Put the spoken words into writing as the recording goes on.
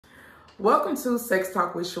Welcome to Sex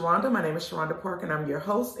Talk with Sharonda. My name is Sharonda Park and I'm your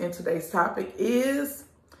host. And today's topic is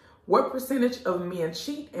what percentage of men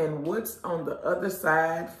cheat and what's on the other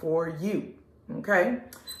side for you? Okay.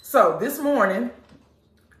 So this morning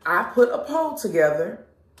I put a poll together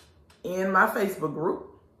in my Facebook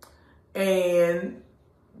group and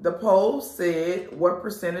the poll said what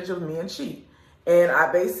percentage of men cheat. And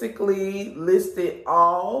I basically listed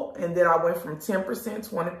all, and then I went from 10%,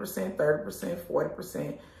 20%, 30%,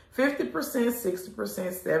 40%, 50%,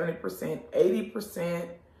 60%, 70%, 80%,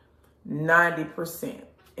 90%.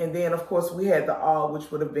 And then, of course, we had the all, which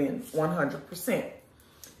would have been 100%.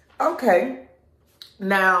 Okay.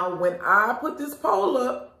 Now, when I put this poll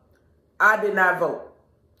up, I did not vote.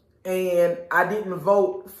 And I didn't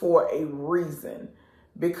vote for a reason,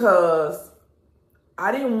 because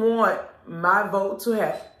I didn't want my vote to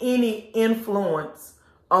have any influence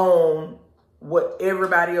on what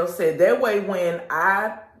everybody else said. That way, when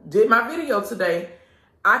I did my video today,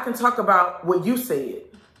 I can talk about what you said.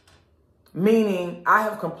 Meaning, I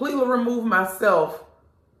have completely removed myself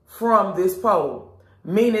from this poll.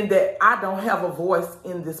 Meaning that I don't have a voice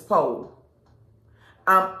in this poll.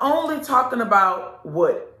 I'm only talking about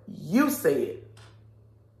what you said.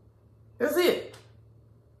 That's it.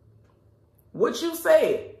 What you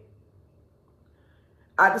said.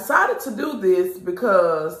 I decided to do this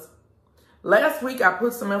because last week I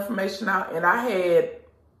put some information out and I had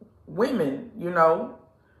women,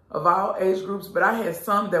 of all age groups, but I had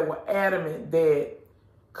some that were adamant that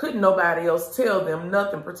couldn't nobody else tell them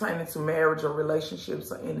nothing pertaining to marriage or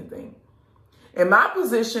relationships or anything. And my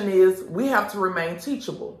position is we have to remain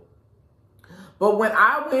teachable. But when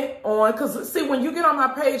I went on, because see, when you get on my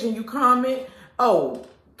page and you comment, oh,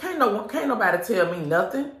 can't nobody tell me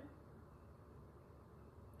nothing.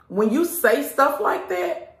 When you say stuff like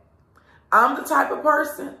that, I'm the type of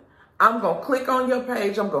person, I'm going to click on your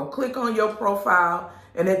page, I'm going to click on your profile,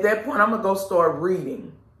 and at that point, I'm going to go start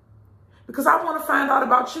reading. Because I want to find out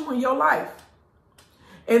about you and your life.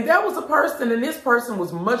 And there was a person, and this person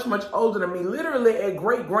was much, much older than me, literally at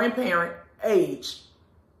great-grandparent age.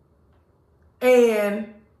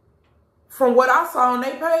 And from what I saw on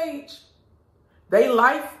their page, their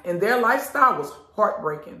life and their lifestyle was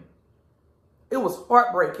heartbreaking. It was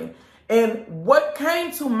heartbreaking. And what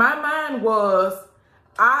came to my mind was,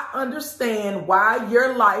 I understand why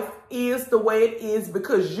your life is the way it is,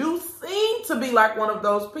 because you seem to be like one of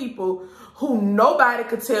those people who nobody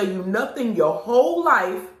could tell you nothing your whole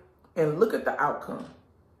life, and look at the outcome.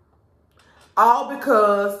 All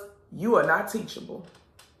because you are not teachable.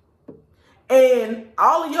 And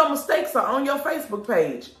all of your mistakes are on your Facebook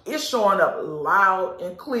page. It's showing up loud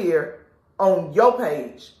and clear on your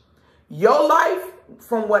page. Your life,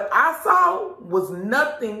 from what I saw, was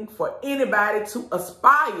nothing for anybody to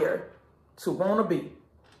aspire to want to be.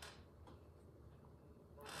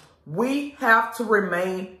 We have to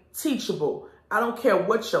remain teachable. I don't care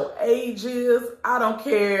what your age is. I don't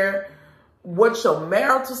care what your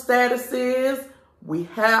marital status is. We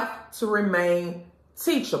have to remain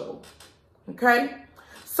teachable. Okay?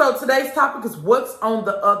 So today's topic is what's on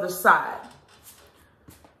the other side.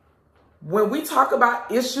 When we talk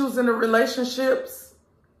about issues in the relationships,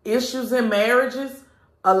 issues in marriages,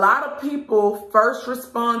 a lot of people first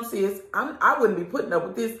response is, I wouldn't be putting up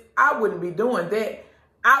with this. I wouldn't be doing that.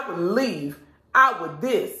 I would leave. I would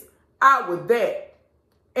this. I would that.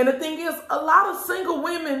 And the thing is, a lot of single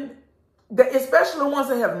women, especially the ones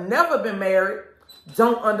that have never been married,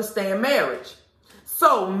 don't understand marriage.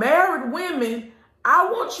 So married women, I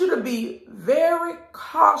want you to be very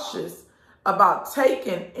cautious about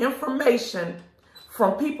taking information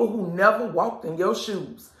from people who never walked in your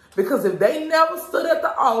shoes. Because if they never stood at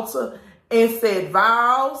the altar and said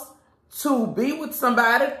vows to be with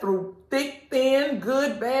somebody through thick, thin,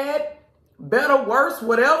 good, bad, better, worse,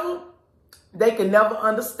 whatever, they can never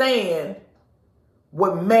understand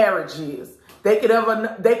what marriage is. They can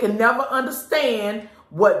never understand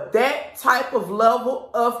what that type of level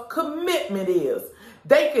of commitment is.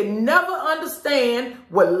 They can never understand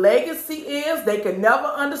what legacy is. They can never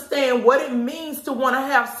understand what it means to want to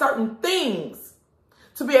have certain things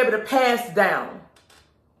to be able to pass down.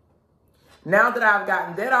 Now that I've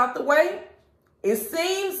gotten that out the way, it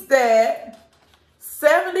seems that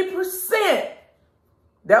 70%,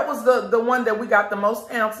 that was the one that we got the most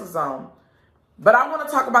answers on. But I want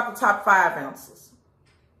to talk about the top 5 answers.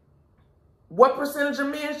 What percentage of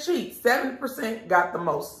men cheat? 70% got the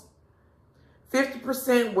most.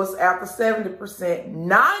 50% was after 70%.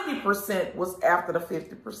 90% was after the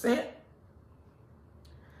 50%.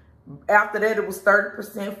 After that, it was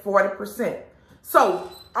 30%, 40%. So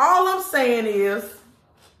all I'm saying is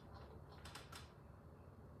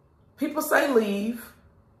People say leave.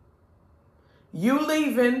 You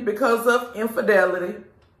leaving because of infidelity.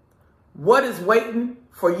 What is waiting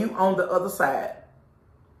for you on the other side?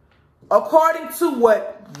 According to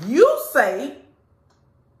what you say,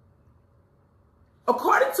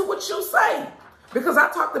 because I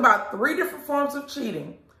talked about 3 different forms of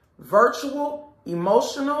cheating: virtual,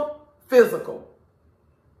 emotional, physical.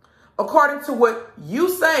 According to what you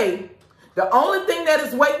say, the only thing that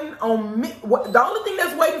is waiting on me, the only thing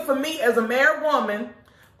that's waiting for me as a married woman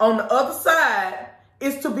on the other side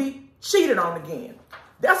is to be cheated on again.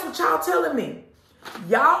 That's what y'all telling me.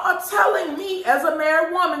 Y'all are telling me as a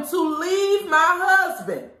married woman to leave my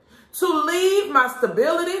husband, to leave my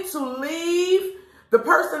stability, to leave the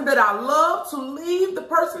person that I love, to leave the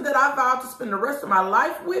person that I vowed to spend the rest of my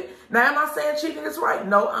life with. Now, am I saying cheating is right?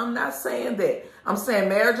 No, I'm not saying that. I'm saying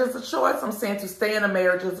marriage is a choice. I'm saying to stay in a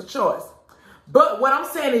marriage is a choice. But what I'm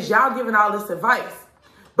saying is y'all giving all this advice.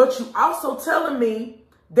 But you also telling me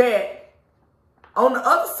that on the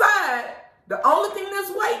other side, the only thing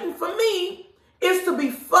that's waiting for me is to be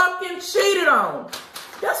fucking cheated on.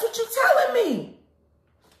 That's what you're telling me.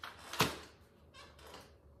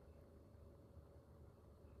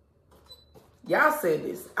 Y'all said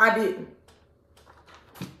this. I didn't.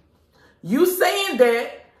 You saying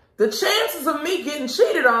that the chances of me getting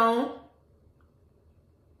cheated on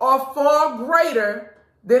are far greater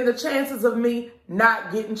than the chances of me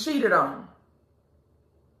not getting cheated on.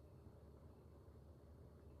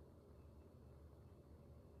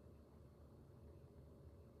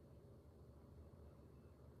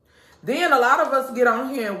 Then a lot of us get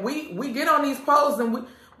on here and we get on these posts and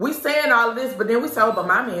we saying all of this, but then we say, oh, but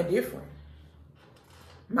my man different.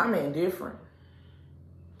 My man different.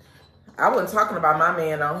 I wasn't talking about my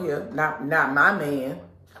man on here, not my man,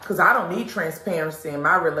 because I don't need transparency in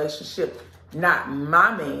my relationship. Not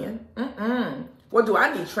my man. What do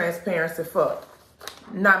I need transparency for?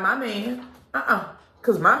 Not my man.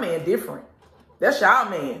 Because my man different. That's y'all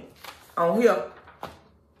man on here.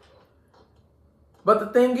 But the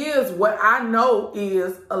thing is, what I know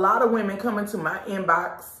is a lot of women come into my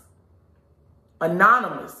inbox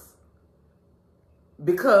anonymous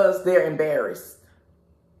because they're embarrassed.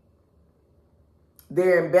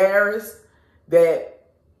 They're embarrassed that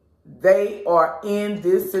they are in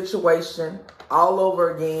this situation all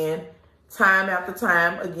over again, time after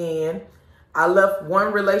time again. I left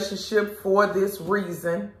one relationship for this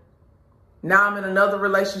reason. Now I'm in another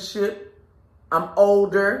relationship. I'm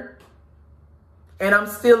older. And I'm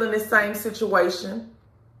still in the same situation.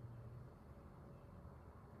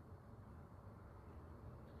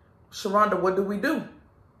 Sharonda, what do we do?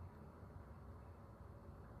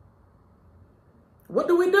 What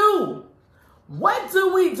do we do? What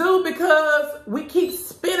do we do? Because we keep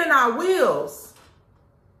spinning our wheels.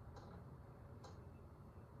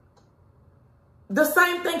 The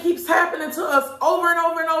same thing keeps happening to us over and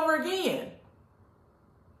over and over again.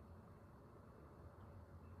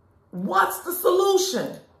 What's the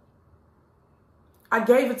solution? I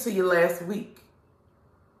gave it to you last week.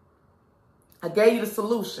 I gave you the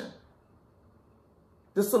solution.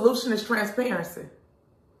 The solution is transparency.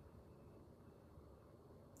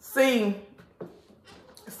 See,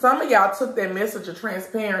 some of y'all took that message of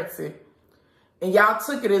transparency and y'all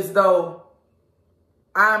took it as though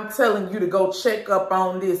I'm telling you to go check up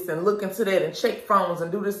on this and look into that and check phones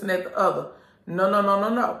and do this and that, the other.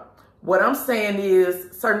 No. What I'm saying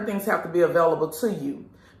is certain things have to be available to you.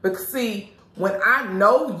 Because see, when I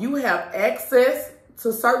know you have access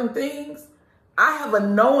to certain things, I have a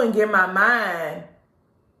knowing in my mind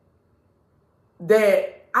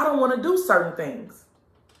that I don't want to do certain things.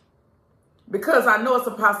 Because I know it's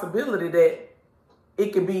a possibility that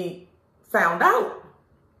it could be found out.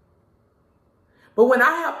 But when I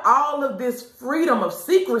have all of this freedom of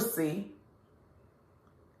secrecy,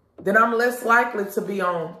 then I'm less likely to be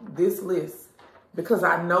on this list because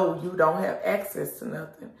I know you don't have access to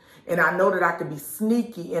nothing. And I know that I can be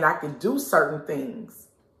sneaky and I can do certain things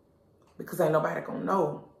because ain't nobody gonna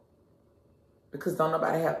know. Because don't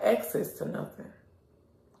nobody have access to nothing.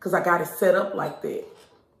 Because I got it set up like that.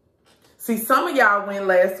 See, some of y'all went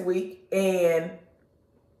last week and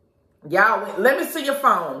y'all went, let me see your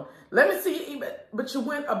phone. Let me see your email. But you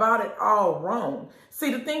went about it all wrong. See,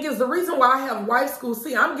 the thing is, the reason why I have wife school,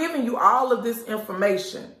 see, I'm giving you all of this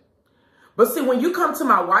information. But see, when you come to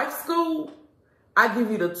my wife school, I give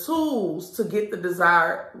you the tools to get the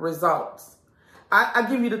desired results. I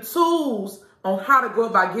give you the tools on how to go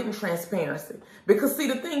about getting transparency. Because see,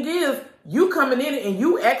 the thing is, you coming in and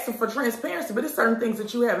you asking for transparency, but there's certain things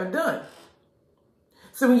that you haven't done.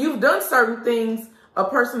 So when you've done certain things, a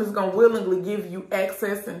person is going to willingly give you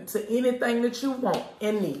access to anything that you want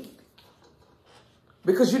and need.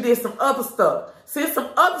 because you did some other stuff. See, it's some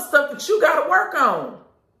other stuff that you got to work on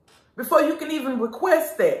before you can even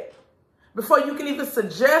request that, before you can even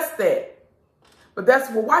suggest that. But that's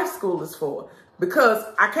what wife school is for, because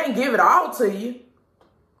I can't give it all to you.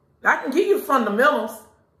 I can give you the fundamentals,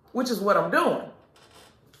 which is what I'm doing.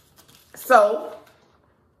 So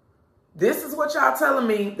this is what y'all telling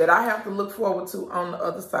me that I have to look forward to on the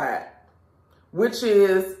other side, which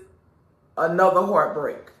is another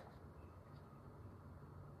heartbreak.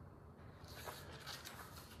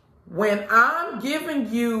 When I'm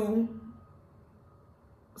giving you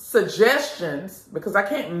suggestions, because I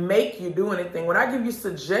can't make you do anything, when I give you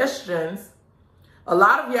suggestions, a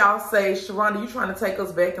lot of y'all say, Sharonda, you trying to take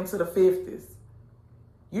us back into the 50s.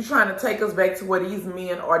 You trying to take us back to where these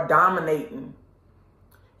men are dominating.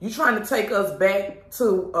 You trying to take us back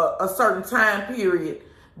to a certain time period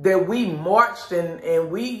that we marched and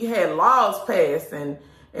we had laws passed and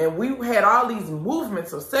we had all these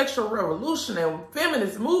movements of sexual revolution and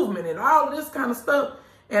feminist movement and all of this kind of stuff.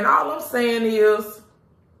 And all I'm saying is,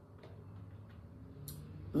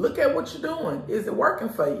 look at what you're doing. Is it working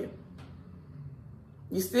for you?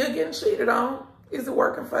 You still getting cheated on? Is it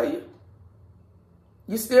working for you?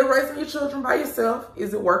 You still raising your children by yourself?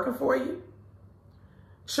 Is it working for you?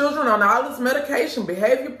 Children on all this medication,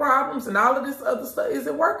 behavior problems, and all of this other stuff. Is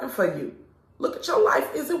it working for you? Look at your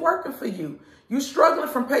life. Is it working for you? You struggling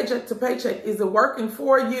from paycheck to paycheck. Is it working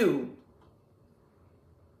for you?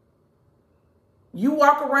 You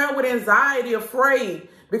walk around with anxiety, afraid,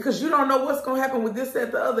 because you don't know what's going to happen with this,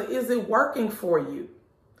 that, the other. Is it working for you?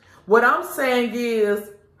 What I'm saying is,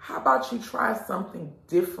 how about you try something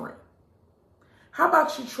different? How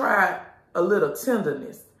about you try a little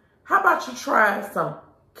tenderness? How about you try some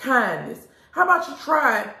kindness? How about you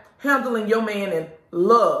try handling your man in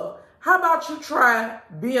love? How about you try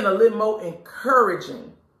being a little more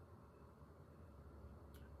encouraging?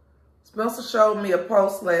 Spencer showed me a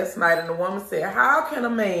post last night, and the woman said, how can a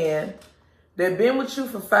man that been with you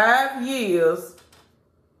for 5 years...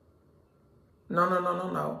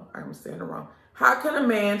 No. I'm saying it wrong. How can a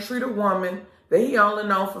man treat a woman that he only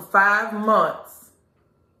known for 5 months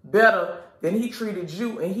better than he treated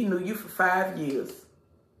you and he knew you for 5 years?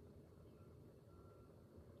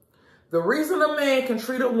 The reason a man can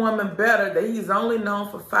treat a woman better that he's only known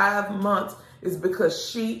for 5 months is because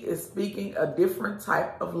she is speaking a different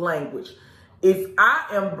type of language. If I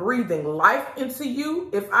am breathing life into you,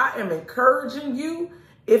 if I am encouraging you,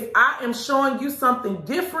 if I am showing you something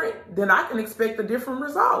different, then I can expect a different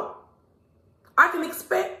result. I can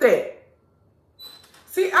expect that.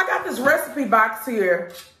 See, I got this recipe box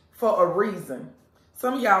here for a reason.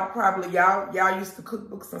 Some of y'all probably, y'all used to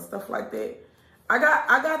cookbooks and stuff like that. I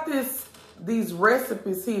got these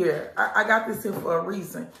recipes here. I got this here for a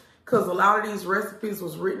reason, because a lot of these recipes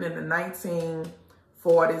was written in the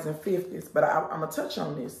 1940s and 50s, but I'm going to touch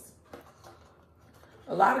on this.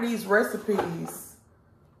 A lot of these recipes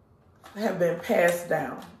have been passed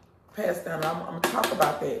down. I'm going to talk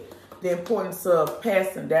about that. The importance of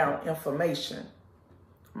passing down information.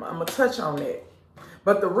 I'm going to touch on that.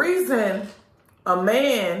 But the reason a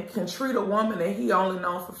man can treat a woman that he only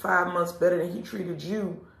known for 5 months better than he treated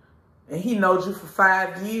you, and he knows you for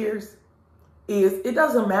 5 years, is it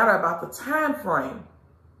doesn't matter about the time frame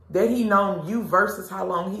that he known you versus how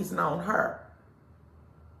long he's known her.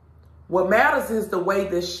 What matters is the way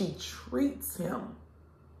that she treats him.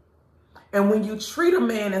 And when you treat a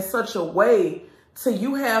man in such a way till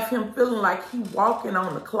you have him feeling like he walking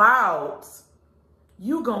on the clouds,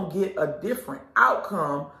 you gonna get a different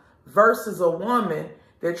outcome versus a woman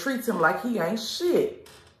that treats him like he ain't shit.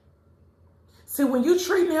 See, when you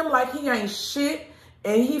treat him like he ain't shit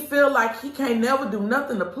and he feel like he can't never do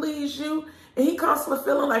nothing to please you, and he constantly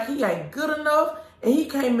feeling like he ain't good enough and he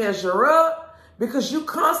can't measure up because you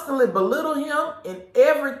constantly belittle him in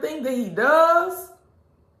everything that he does,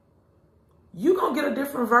 you gonna get a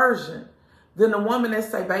different version than the woman that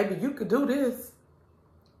say, baby, you could do this.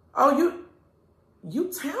 Oh,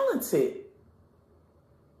 you talented.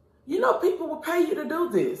 You know, people will pay you to do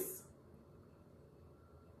this.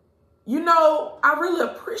 You know, I really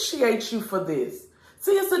appreciate you for this.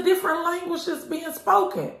 See, it's a different language that's being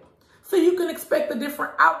spoken. So you can expect a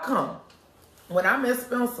different outcome. When I met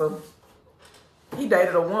Spencer, he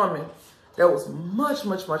dated a woman that was much,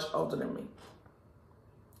 much, much older than me.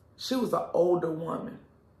 She was an older woman.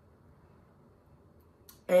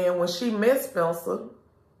 And when she met Spencer,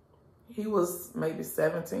 he was maybe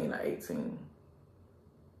 17 or 18.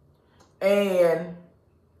 And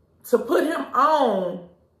to put him on,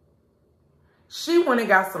 she went and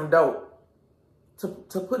got some dope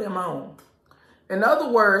to put him on. In other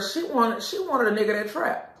words, she wanted a nigga that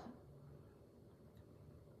trapped.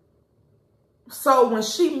 So when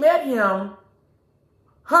she met him,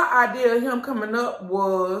 her idea of him coming up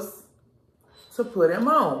was to put him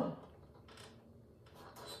on.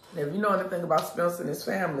 Now, if you know anything about Spencer and his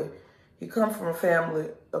family, he come from a family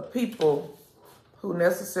of people who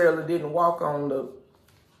necessarily didn't walk on the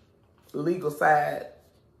legal side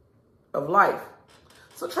of life.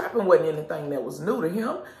 So trapping wasn't anything that was new to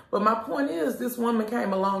him. But my point is, this woman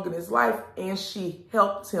came along in his life and she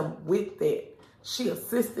helped him with that. She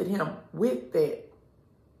assisted him with that.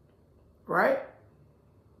 Right?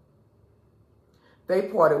 They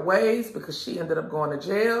parted ways because she ended up going to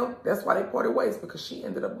jail. That's why they parted ways, because she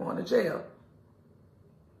ended up going to jail.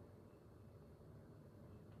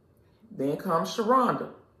 Then comes Sharonda.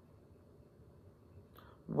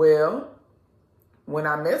 Well, when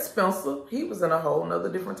I met Spencer, he was in a whole nother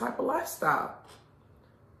different type of lifestyle.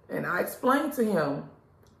 And I explained to him,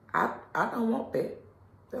 I don't want that.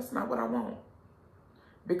 That's not what I want.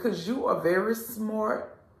 Because you are very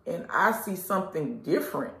smart and I see something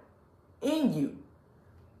different in you.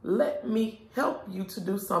 Let me help you to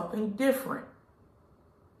do something different.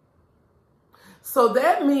 So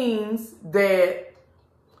that means that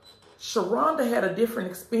Sharonda had a different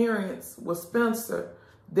experience with Spencer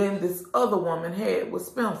than this other woman had with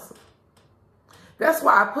Spencer. That's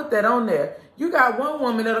why I put that on there. You got one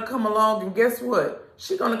woman that'll come along and guess what?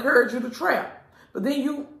 She's going to encourage you to trap. But then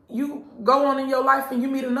you go on in your life and you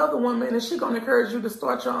meet another woman and she's going to encourage you to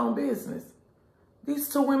start your own business. These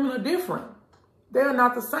two women are different. They're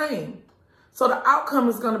not the same. So the outcome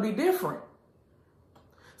is going to be different.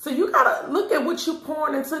 So you got to look at what you're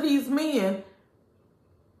pouring into these men,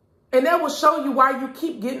 and that will show you why you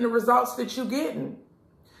keep getting the results that you're getting.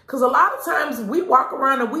 Because a lot of times we walk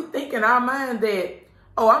around and we think in our mind that,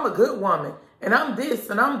 oh, I'm a good woman and I'm this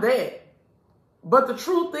and I'm that. But the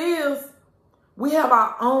truth is, we have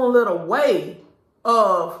our own little way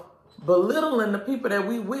of belittling the people that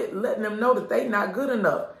we with, letting them know that they're not good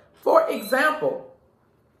enough. For example,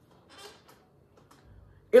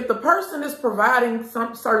 if the person is providing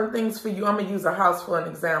some certain things for you, I'm going to use a house for an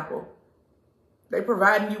example. They're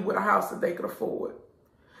providing you with a house that they could afford.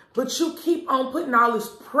 But you keep on putting all this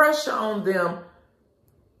pressure on them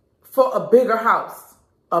for a bigger house,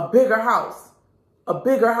 a bigger house, a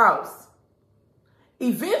bigger house.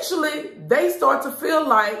 Eventually, they start to feel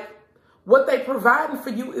like what they're providing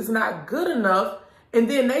for you is not good enough. And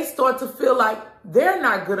then they start to feel like they're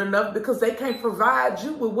not good enough because they can't provide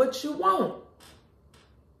you with what you want.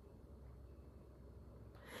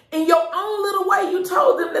 In your own little way, you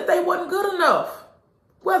told them that they wasn't good enough,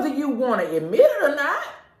 whether you want to admit it or not.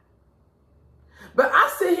 But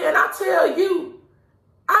I sit here and I tell you,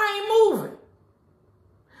 I ain't moving.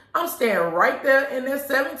 I'm staying right there in that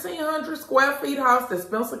 1,700 square feet house that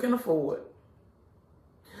Spencer can afford.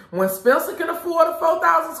 When Spencer can afford a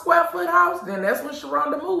 4,000 square foot house, then that's when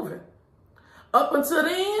Sharonda moving. Up until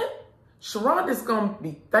then, Sharonda's going to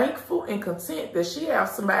be thankful and content that she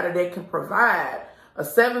has somebody that can provide a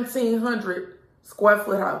 1,700 square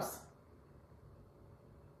foot house.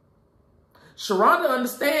 Sharonda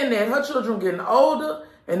understands that her children getting older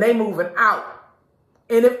and they moving out.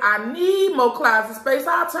 And if I need more closet space,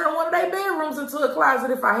 I'll turn one of their bedrooms into a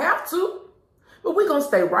closet if I have to. But we're going to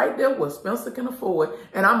stay right there where Spencer can afford.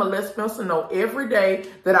 And I'm going to let Spencer know every day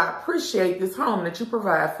that I appreciate this home that you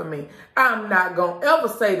provide for me. I'm not going to ever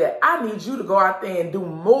say that I need you to go out there and do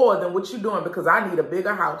more than what you're doing because I need a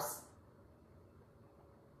bigger house.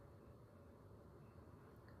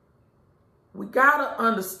 We got to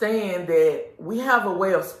understand that we have a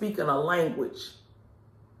way of speaking a language.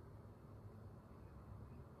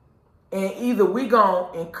 And either we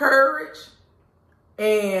going to encourage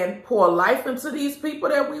and pour life into these people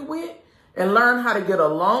that we with and learn how to get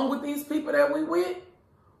along with these people that we with,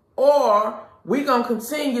 or we going to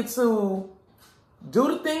continue to do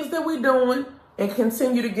the things that we're doing and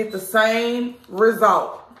continue to get the same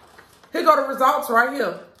result. Here go the results right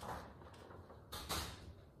here.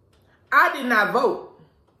 I did not vote.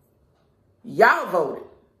 Y'all voted.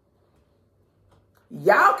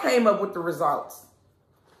 Y'all came up with the results.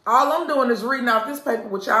 All I'm doing is reading off this paper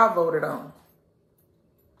what y'all voted on.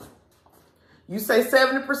 You say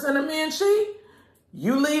 70% of men cheat.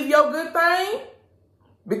 You leave your good thing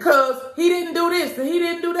because he didn't do this and he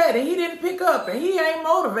didn't do that and he didn't pick up and he ain't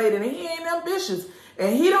motivated and he ain't ambitious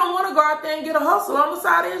and he don't want to go out there and get a hustle on the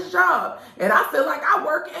side of his job. And I feel like I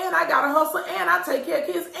work and I got a hustle and I take care of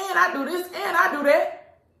kids and I do this and I do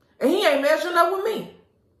that. And he ain't measuring up with me.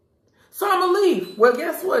 So I'm going to leave. Well,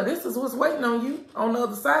 guess what? This is what's waiting on you on the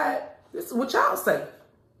other side. This is what y'all say.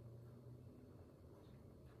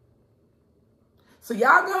 So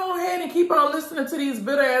y'all go ahead and keep on listening to these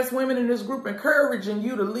bitter ass women in this group encouraging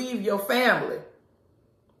you to leave your family.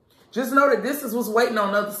 Just know that this is what's waiting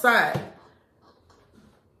on the other side.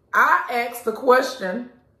 I asked the question,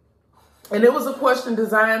 and it was a question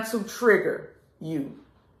designed to trigger you.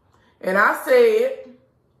 And I said,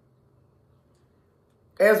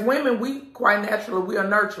 as women, we quite naturally, we are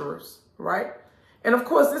nurturers, right? And of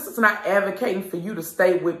course, this is not advocating for you to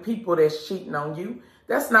stay with people that's cheating on you.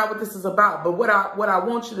 That's not what this is about. But what I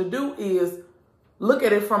want you to do is look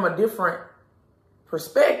at it from a different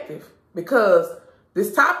perspective, because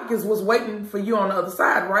this topic is what's waiting for you on the other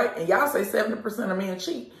side, right? And y'all say 70% of men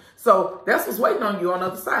cheat. So that's what's waiting on you on the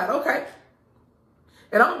other side. Okay.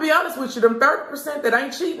 And I'm going to be honest with you, them 30% that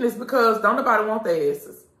ain't cheating is because don't nobody want their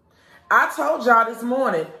asses. I told y'all this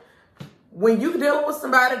morning, when you dealing with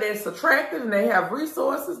somebody that's attractive and they have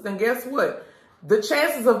resources, then guess what? The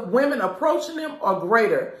chances of women approaching them are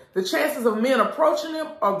greater. The chances of men approaching them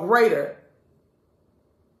are greater.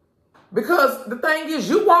 Because the thing is,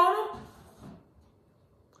 you want them.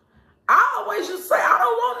 I always just say, I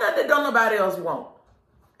don't want nothing that don't nobody else want.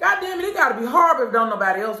 God damn it, it got to be horrible if don't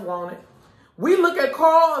nobody else want it. We look at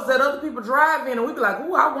cars that other people drive in and we be like,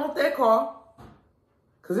 ooh, I want that car.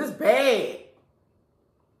 Because it's bad.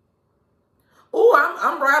 Ooh,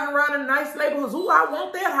 I'm riding around in nice neighborhoods. Ooh, I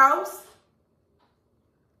want that house.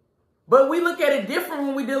 But we look at it different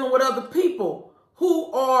when we're dealing with other people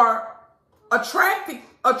who are attractive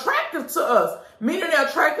to us. Meaning they're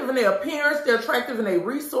attractive in their appearance, they're attractive in their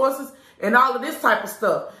resources, and all of this type of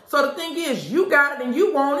stuff. So the thing is, you got it and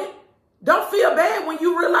you want it. Don't feel bad when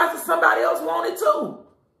you realize that somebody else want it too.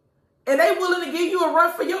 And they willing to give you a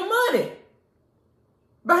run for your money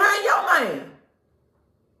behind your man.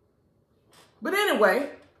 But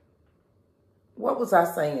anyway, what was I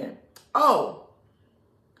saying? Oh,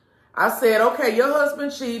 I said, okay, your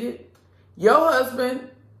husband cheated. Your husband,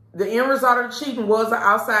 the end result of the cheating was an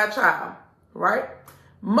outside child, right?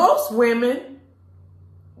 Most women,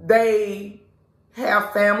 they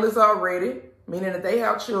have families already, meaning that they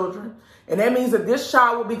have children. And that means that this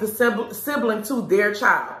child will be the sibling to their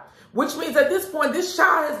child, which means at this point, this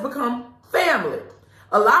child has become family.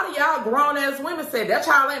 A lot of y'all grown-ass women say, that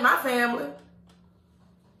child ain't my family.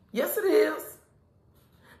 Yes, it is.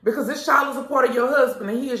 Because this child is a part of your husband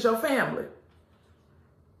and he is your family.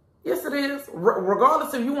 Yes, it is.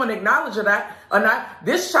 Regardless if you want to acknowledge it or not,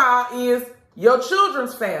 this child is your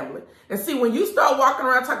children's family. And see, when you start walking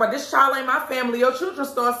around talking about this child ain't my family, your children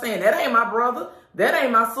start saying, that ain't my brother, that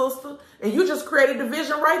ain't my sister. And you just create a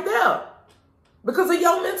division right there because of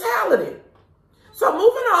your mentality. So moving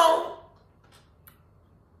on,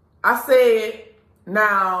 I said,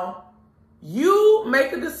 now you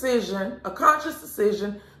make a decision, a conscious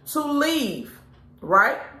decision to leave,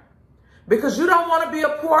 right? Because you don't want to be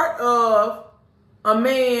a part of a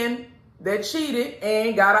man that cheated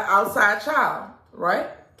and got an outside child, right?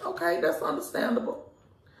 Okay, that's understandable.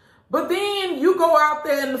 But then you go out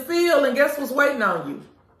there in the field and guess what's waiting on you?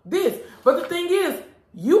 This. But the thing is,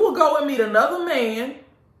 you will go and meet another man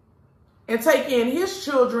and take in his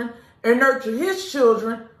children and nurture his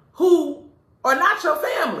children who are not your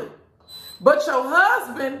family. But your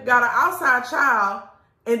husband got an outside child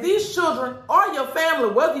and these children are your family,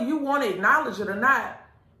 whether you want to acknowledge it or not.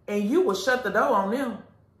 And you will shut the door on them.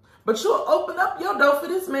 But you'll open up your door for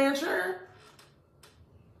this man, Sharon,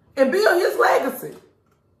 and build his legacy.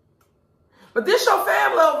 But this your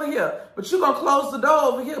family over here. But you're going to close the door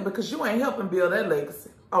over here because you ain't helping build that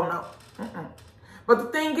legacy. Oh, no. But the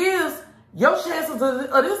thing is, your chances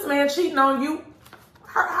of this man cheating on you,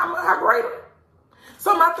 how greater?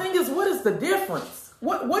 So my thing is, what is the difference?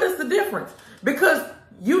 What is the difference? Because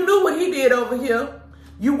you knew what he did over here.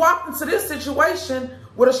 You walked into this situation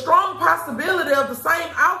with a strong possibility of the same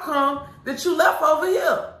outcome that you left over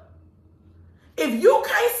here. If you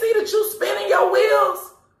can't see that you spinning your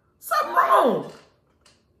wheels, something wrong.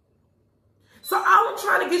 So all I'm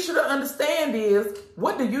trying to get you to understand is,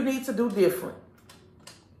 what do you need to do different?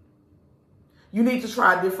 You need to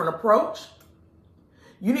try a different approach.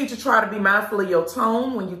 You need to try to be mindful of your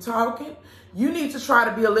tone when you're talking. You need to try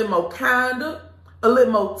to be a little more kinder, a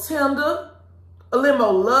little more tender, a little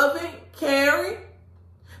more loving, caring,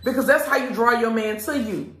 because that's how you draw your man to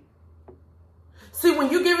you. See,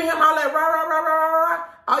 when you're giving him all that rah,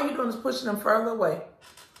 all you're doing is pushing him further away.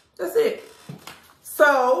 That's it.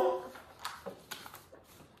 So,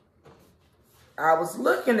 I was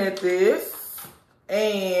looking at this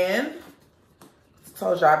and I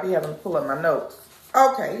told you I'd be having to pull up my notes.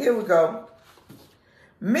 Okay, here we go.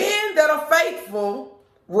 Men that are faithful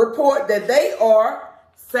report that they are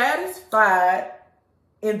satisfied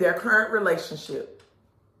in their current relationship.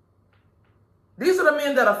 These are the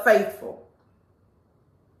men that are faithful.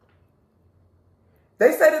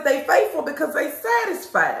 They say that they faithful because they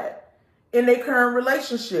satisfied in their current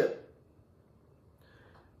relationship.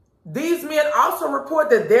 These men also report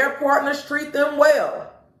that their partners treat them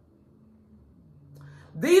well.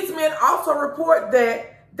 These men also report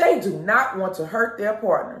that they do not want to hurt their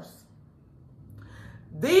partners.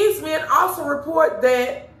 These men also report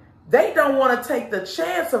that they don't want to take the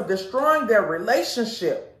chance of destroying their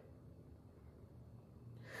relationship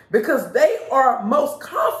because they are most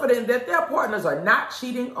confident that their partners are not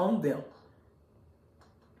cheating on them.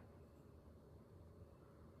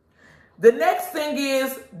 The next thing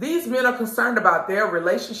is these men are concerned about their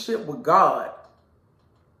relationship with God.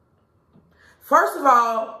 First of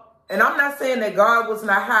all, and I'm not saying that God was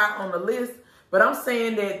not high on the list, but I'm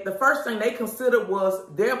saying that the first thing they considered was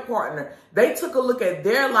their partner. They took a look at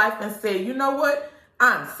their life and said, you know what?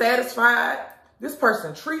 I'm satisfied. This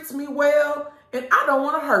person treats me well, and I don't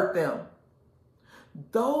want to hurt them.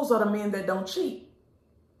 Those are the men that don't cheat.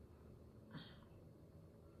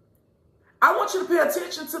 I want you to pay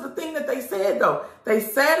attention to the thing that they said, though. They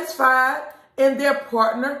satisfied and their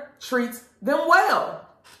partner treats them well.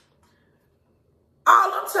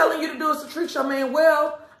 All I'm telling you to do is to treat your man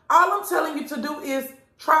well. All I'm telling you to do is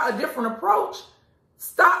try a different approach.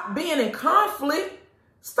 Stop being in conflict.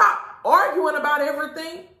 Stop arguing about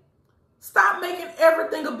everything. Stop making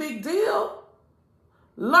everything a big deal.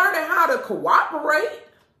 Learning how to cooperate.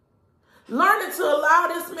 Learning to allow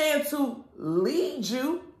this man to lead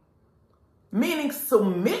you. Meaning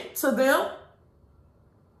submit to them.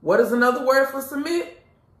 What is another word for submit?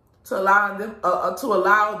 To allow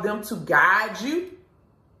them to guide you.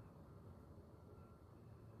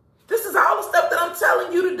 This is all the stuff that I'm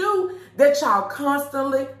telling you to do that y'all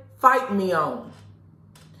constantly fight me on.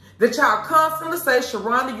 That y'all constantly say,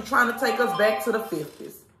 Sharonda, you're trying to take us back to the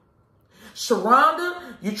 50s.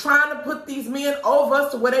 Sharonda, you're trying to put these men over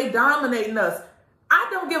us to where they dominating us. I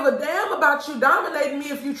don't give a damn about you dominating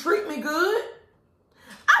me if you treat me good.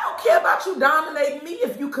 I don't care about you dominating me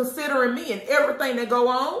if you considering me and everything that go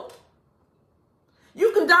on.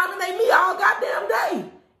 You can dominate me all goddamn day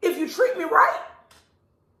if you treat me right.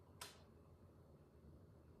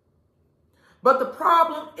 But the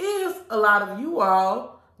problem is a lot of you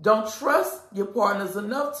all don't trust your partners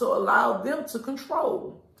enough to allow them to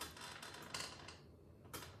control.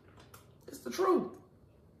 It's the truth.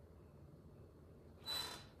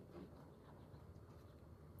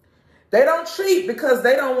 They don't cheat because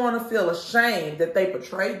they don't want to feel ashamed that they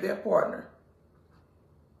betrayed their partner.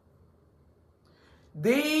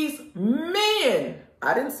 These men,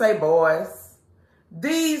 I didn't say boys,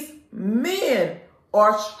 these men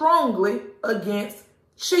are strongly against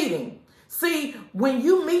cheating. See, when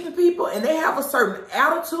you meeting people and they have a certain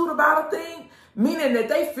attitude about a thing, meaning that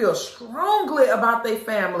they feel strongly about their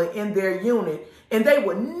family and their unit, and they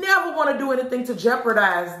would never want to do anything to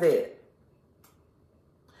jeopardize that.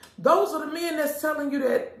 Those are the men that's telling you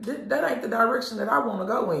that that ain't the direction that I want to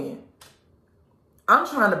go in. I'm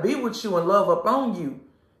trying to be with you and love up on you.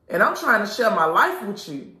 And I'm trying to share my life with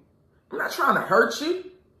you. I'm not trying to hurt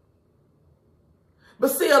you. But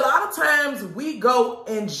see, a lot of times we go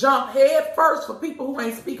and jump head first for people who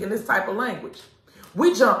ain't speaking this type of language.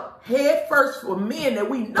 We jump head first for men that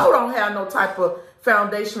we know don't have no type of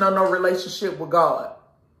foundation or no relationship with God.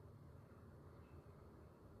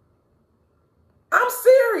 I'm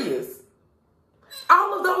serious.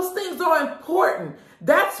 All of those things are important.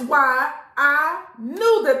 That's why I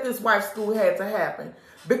knew that this wife school had to happen.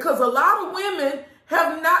 Because a lot of women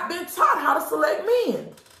have not been taught how to select men.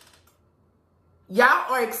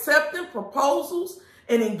 Y'all are accepting proposals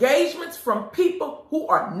and engagements from people who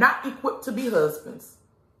are not equipped to be husbands.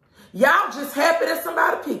 Y'all just happy that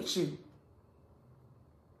somebody picked you.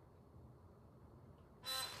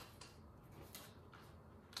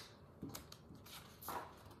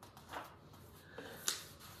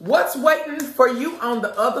 What's waiting for you on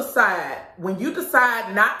the other side when you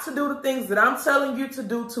decide not to do the things that I'm telling you to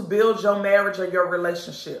do to build your marriage or your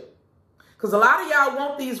relationship? Because a lot of y'all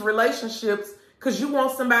want these relationships because you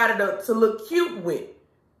want somebody to look cute with.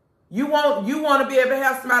 You want to be able to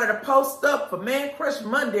have somebody to post up for Man Crush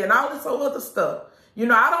Monday and all this whole other stuff. You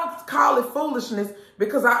know, I don't call it foolishness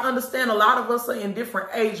because I understand a lot of us are in different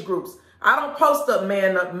age groups. I don't post up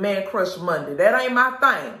Man Crush Monday. That ain't my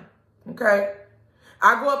thing. Okay?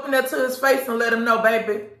 I go up in there to his face and let him know,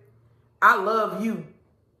 baby, I love you.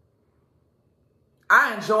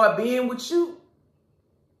 I enjoy being with you.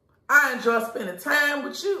 I enjoy spending time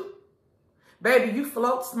with you. Baby, you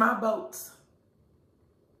floats my boats.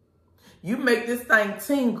 You make this thing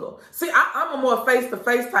tingle. See, I'm a more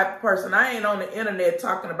face-to-face type of person. I ain't on the internet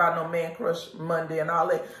talking about no Man Crush Monday and all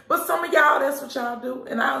that. But some of y'all, that's what y'all do,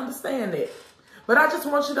 and I understand that. But I just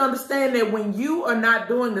want you to understand that when you are not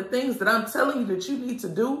doing the things that I'm telling you that you need to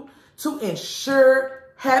do to ensure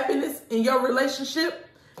happiness in your relationship,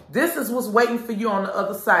 this is what's waiting for you on the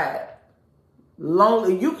other side.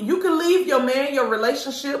 Lonely. You can leave your man, your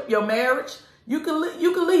relationship, your marriage. You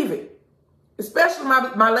can leave it. Especially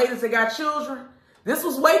my ladies that got children. This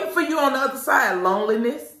was waiting for you on the other side.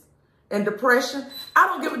 Loneliness and depression. I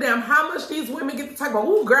don't give a damn how much these women get to talk about,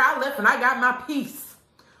 ooh, girl, I left and I got my peace.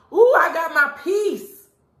 Ooh, I got my peace.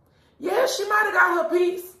 Yeah, she might have got her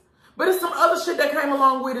peace. But it's some other shit that came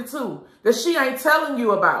along with it too. That she ain't telling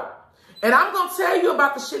you about. And I'm going to tell you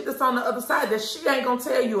about the shit that's on the other side that she ain't going to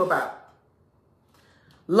tell you about.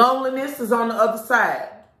 Loneliness is on the other side,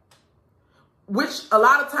 which a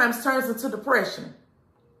lot of times turns into depression.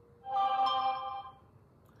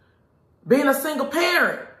 Being a single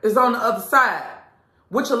parent is on the other side,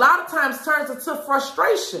 which a lot of times turns into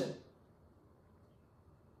frustration.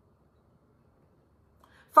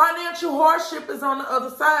 Financial hardship is on the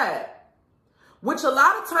other side, which a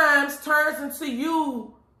lot of times turns into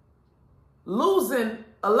you losing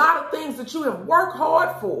a lot of things that you have worked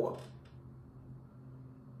hard for.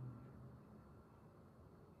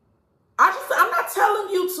 I'm not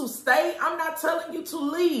telling you to stay. I'm not telling you to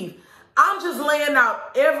leave. I'm just laying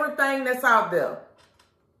out everything that's out there.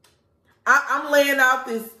 I'm laying out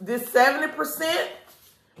this 70%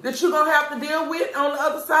 that you're going to have to deal with on the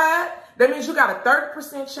other side. That means you got a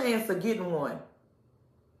 30% chance of getting one.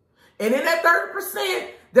 And in that 30%,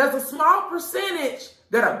 there's a small percentage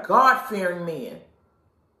that are God-fearing men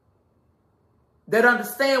that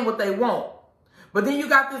understand what they want. But then you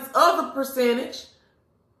got this other percentage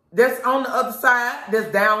that's on the other side,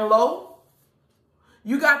 that's down low.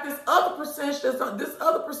 You got this other percentage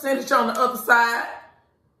on the other side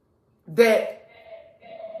that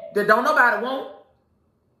don't nobody want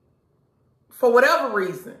for whatever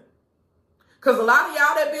reason. Because a lot of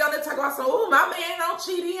y'all that be on there talking about, oh, my man don't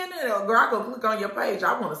cheat in it. Girl, I go click on your page.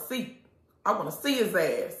 I want to see his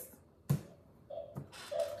ass.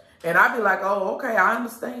 And I be like, oh, okay, I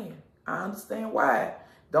understand. I understand why.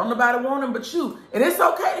 Don't nobody want him but you. And it's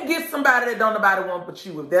okay to get somebody that don't nobody want but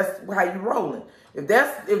you if that's how you rolling. If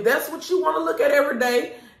that's what you want to look at every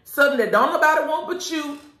day, something that don't nobody want but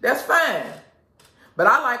you, that's fine. But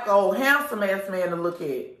I like old handsome ass man to look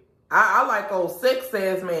at. I like old sex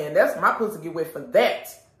ass man. That's my pussy get wet for that.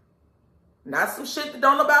 Not some shit that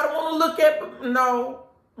don't nobody want to look at. But no.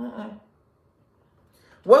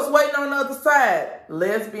 What's waiting on the other side?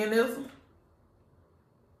 Lesbianism.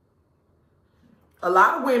 A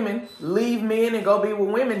lot of women leave men and go be with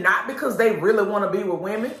women, not because they really want to be with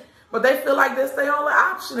women, but they feel like that's their only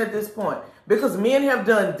option at this point. Because men have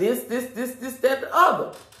done this, that, the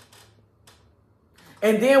other.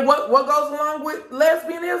 And then what goes along with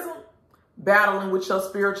lesbianism? Battling with your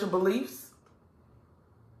spiritual beliefs.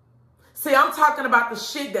 See, I'm talking about the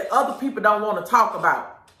shit that other people don't want to talk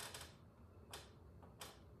about.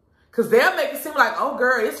 Because they'll make it seem like, oh,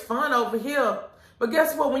 girl, it's fun over here. But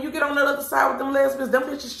guess what? When you get on the other side with them lesbians, them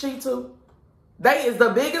bitches cheat too. They is the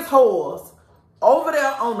biggest whores over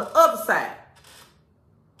there on the other side.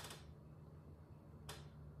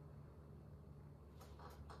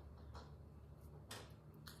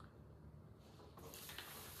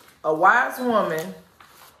 A wise woman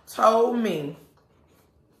told me,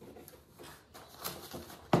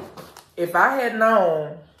 if I had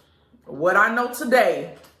known what I know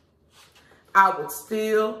today, I would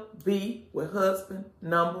still be with husband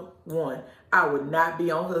number 1. I would not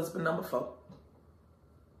be on husband number 4.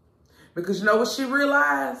 Because you know what she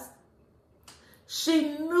realized? She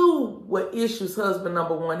knew what issues husband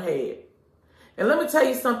number 1 had. And let me tell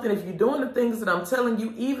you something. If you're doing the things that I'm telling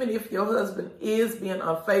you, even if your husband is being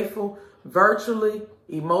unfaithful virtually,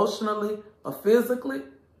 emotionally, or physically,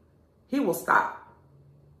 he will stop.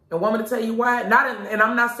 And want me to tell you why? And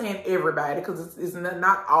I'm not saying everybody, because it's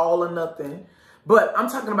not all or nothing. But I'm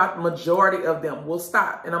talking about the majority of them will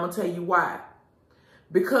stop. And I'm going to tell you why.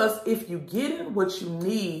 Because if you get what you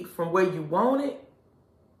need from where you want it,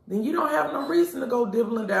 then you don't have no reason to go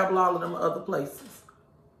dibble and dabble all of them other places.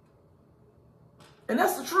 And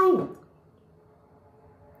that's the truth.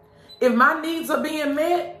 If my needs are being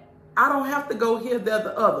met, I don't have to go here, there,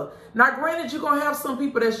 the other. Now, granted, you're going to have some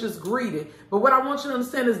people that's just greedy. But what I want you to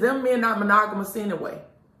understand is them men not monogamous anyway.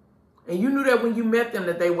 And you knew that when you met them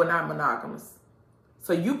that they were not monogamous.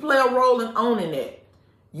 So you play a role in owning that.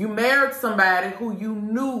 You married somebody who you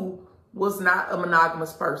knew was not a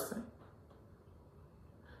monogamous person.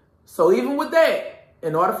 So even with that,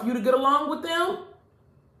 in order for you to get along with them,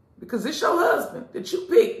 because it's your husband that you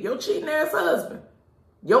pick, your cheating ass husband,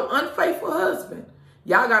 your unfaithful husband,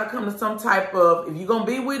 y'all got to come to some type of, if you're going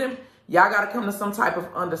to be with him, Y'all got to come to some type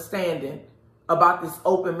of understanding about this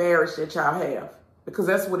open marriage that y'all have, because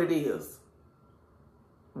that's what it is.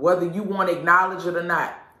 Whether you want to acknowledge it or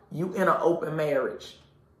not, you in an open marriage.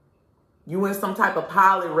 You in some type of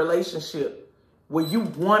poly relationship where you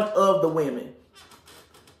one of the women.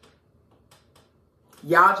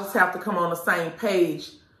 Y'all just have to come on the same page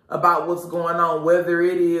about what's going on. Whether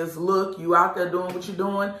it is, look, you out there doing what you're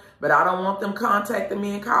doing, but I don't want them contacting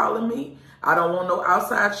me and calling me. I don't want no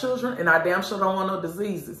outside children, and I damn sure don't want no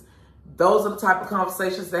diseases. Those are the type of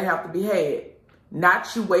conversations that have to be had.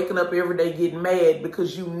 Not you waking up every day getting mad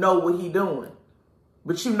because you know what he doing.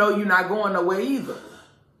 But you know you're not going nowhere either.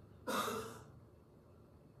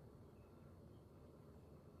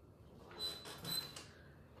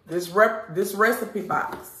 This recipe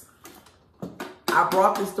box, I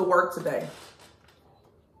brought this to work today.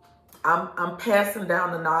 I'm passing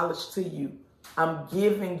down the knowledge to you. I'm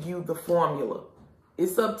giving you the formula.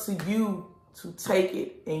 It's up to you to take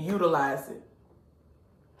it and utilize it.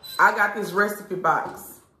 I got this recipe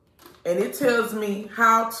box, and it tells me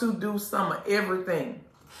how to do some of everything.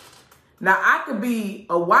 Now, I could be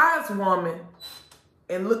a wise woman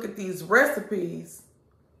and look at these recipes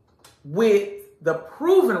with the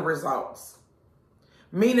proven results.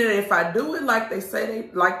 Meaning that if I do it like they say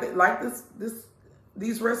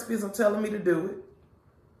these recipes are telling me to do it,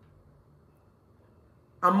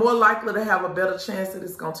 I'm more likely to have a better chance that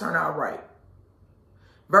it's going to turn out right.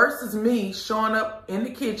 Versus me showing up in the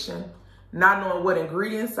kitchen, not knowing what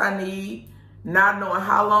ingredients I need, not knowing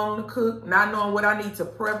how long to cook, not knowing what I need to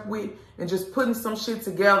prep with, and just putting some shit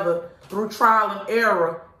together through trial and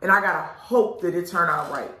error, and I got to hope that it turn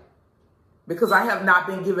out right. Because I have not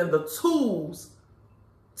been given the tools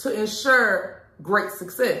to ensure great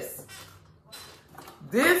success.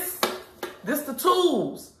 This the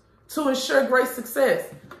tools to ensure great success.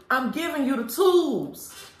 I'm giving you the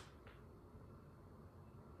tools.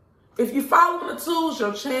 If you follow the tools,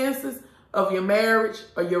 your chances of your marriage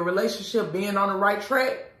or your relationship being on the right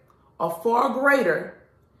track are far greater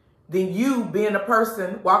than you being a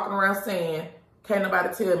person walking around saying, can't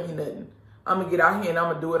nobody tell me nothing. I'm going to get out here and I'm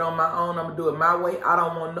going to do it on my own. I'm going to do it my way. I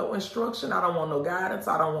don't want no instruction. I don't want no guidance.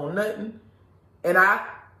 I don't want nothing. And I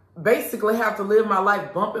basically have to live my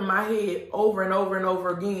life bumping my head over and over and over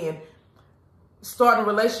again, starting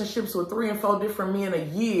relationships with 3 and 4 different men a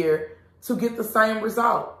year to get the same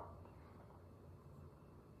result.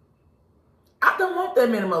 I don't want that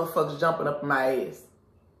many motherfuckers jumping up in my ass.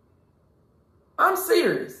 I'm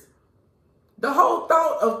serious. The whole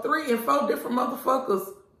thought of 3 and 4 different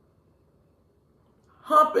motherfuckers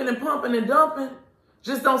humping and pumping and dumping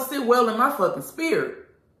just don't sit well in my fucking spirit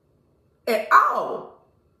at all.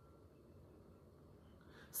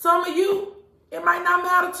 Some of you, it might not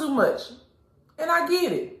matter too much, and I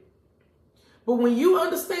get it. But when you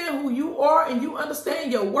understand who you are and you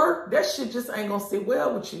understand your work, that shit just ain't gonna sit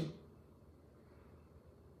well with you.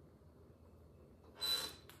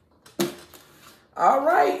 All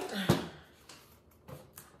right.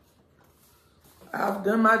 I've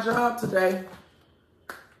done my job today.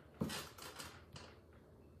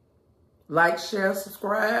 Like, share,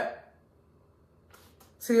 subscribe.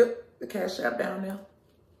 Tip the Cash App down there.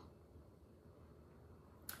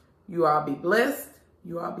 You all be blessed.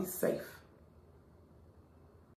 You all be safe.